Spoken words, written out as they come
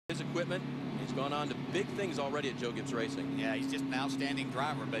his equipment. He's gone on to big things already at Joe Gibbs Racing. Yeah, he's just an outstanding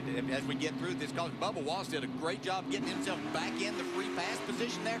driver. But as we get through this, because Bubba Wallace did a great job getting himself back in the free pass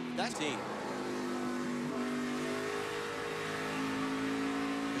position there. That's team.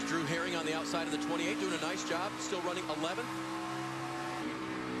 There's Drew Herring on the outside of the 28, doing a nice job, still running 11th.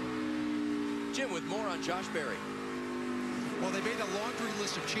 Jim with more on Josh Berry. Well, they made a laundry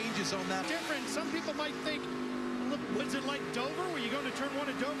list of changes on that. Different. Some people might think, was it like Dover? Were you going to turn one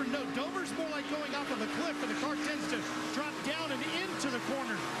at Dover? No, Dover's more like going off of a cliff, and the car tends to drop down and into the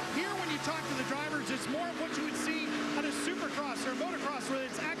corner. Here, when you talk to the drivers, it's more of what you would see at a supercross or a motocross, where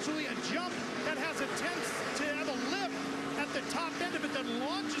it's actually a jump that has a tends to have a lift at the top end of it that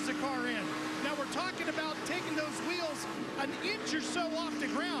launches the car in. Now, we're talking about taking those wheels an inch or so off the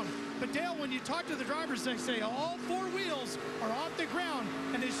ground. But Dale, when you talk to the drivers, they say all four wheels are off the ground,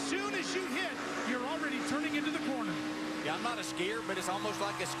 and as soon as you hit, you're already turning into the corner. Yeah, I'm not a skier, but it's almost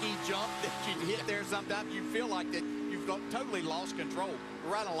like a ski jump that you hit there. Sometimes you feel like that you've totally lost control.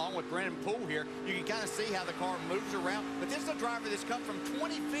 Right along with Brennan Poole here, you can kind of see how the car moves around. But this is a driver that's come from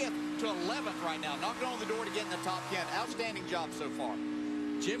 25th to 11th right now, knocking on the door to get in the top 10. Outstanding job so far.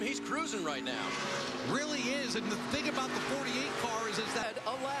 Jim, he's cruising right now. Really is, and the thing about the 48 car is that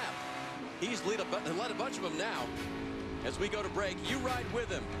a lap. He's led a bunch of them now. As we go to break, you ride with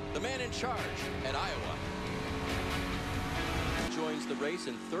him, the man in charge at Iowa. Joins the race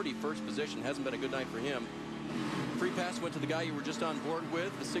in 31st position. Hasn't been a good night for him. Free pass went to the guy you were just on board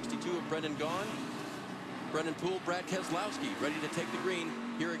with, the 62 of Brendan Gaughan. Brendan Poole, Brad Keselowski, ready to take the green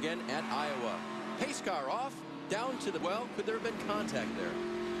here again at Iowa. Pace car off, down to the, well, could there have been contact there?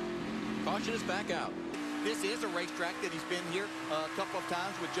 Caution is back out. This is a racetrack that he's been here a couple of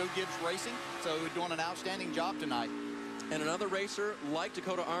times with Joe Gibbs Racing, so he's doing an outstanding job tonight. And another racer like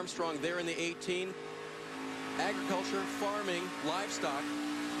Dakota Armstrong there in the 18. Agriculture, farming, livestock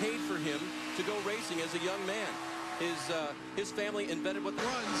paid for him to go racing as a young man. His family invented what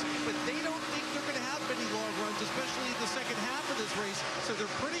runs, but they don't think they're going to have many long runs, especially in the second half of this race. So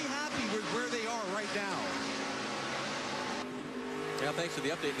they're pretty happy with where they are right now. Yeah, thanks for the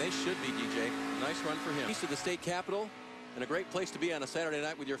update. They should be, DJ. Nice run for him. East of the state capitol, and a great place to be on a Saturday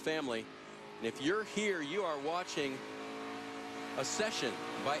night with your family. And if you're here, you are watching a session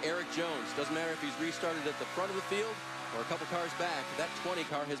by Eric Jones. Doesn't matter if he's restarted at the front of the field or a couple cars back. That 20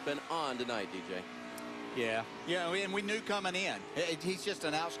 car has been on tonight, DJ. Yeah, and we knew coming in. He's just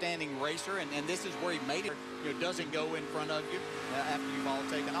an outstanding racer, and this is where he made it. You know, doesn't go in front of you after you've all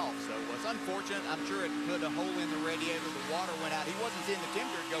taken off. So it's unfortunate. I'm sure it put a hole in the radiator. The water went out. He wasn't seeing the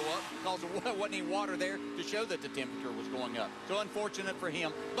temperature go up because there wasn't any water there to show that the temperature was going up. So unfortunate for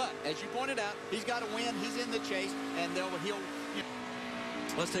him. But as you pointed out, he's got to win. He's in the chase, and he'll.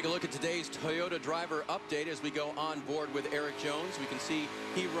 Let's take a look at today's Toyota driver update as we go on board with Eric Jones. We can see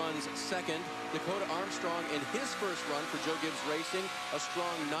he runs second. Dakota Armstrong in his first run for Joe Gibbs Racing, a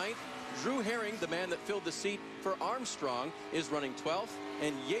strong 9th. Drew Herring, the man that filled the seat for Armstrong, is running 12th.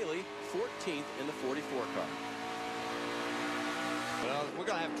 And Yaley, 14th in the 44 car. Well, we're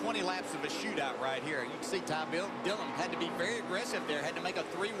going to have 20 laps of a shootout right here. You can see Ty Dillon had to be very aggressive there, had to make a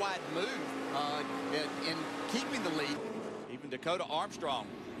 3-wide move in keeping the lead. Even Dakota Armstrong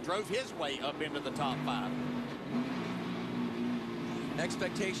drove his way up into the top 5.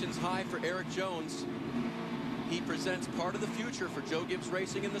 Expectations high for Eric Jones. He presents part of the future for Joe Gibbs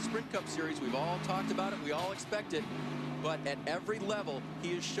Racing in the Sprint Cup Series. We've all talked about it. We all expect it. But at every level,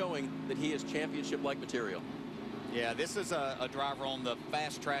 he is showing that he is championship-like material. Yeah, this is a driver on the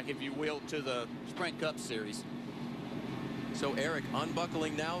fast track, if you will, to the Sprint Cup Series. So Eric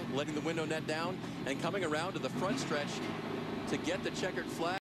unbuckling now, letting the window net down, and coming around to the front stretch to get the checkered flag.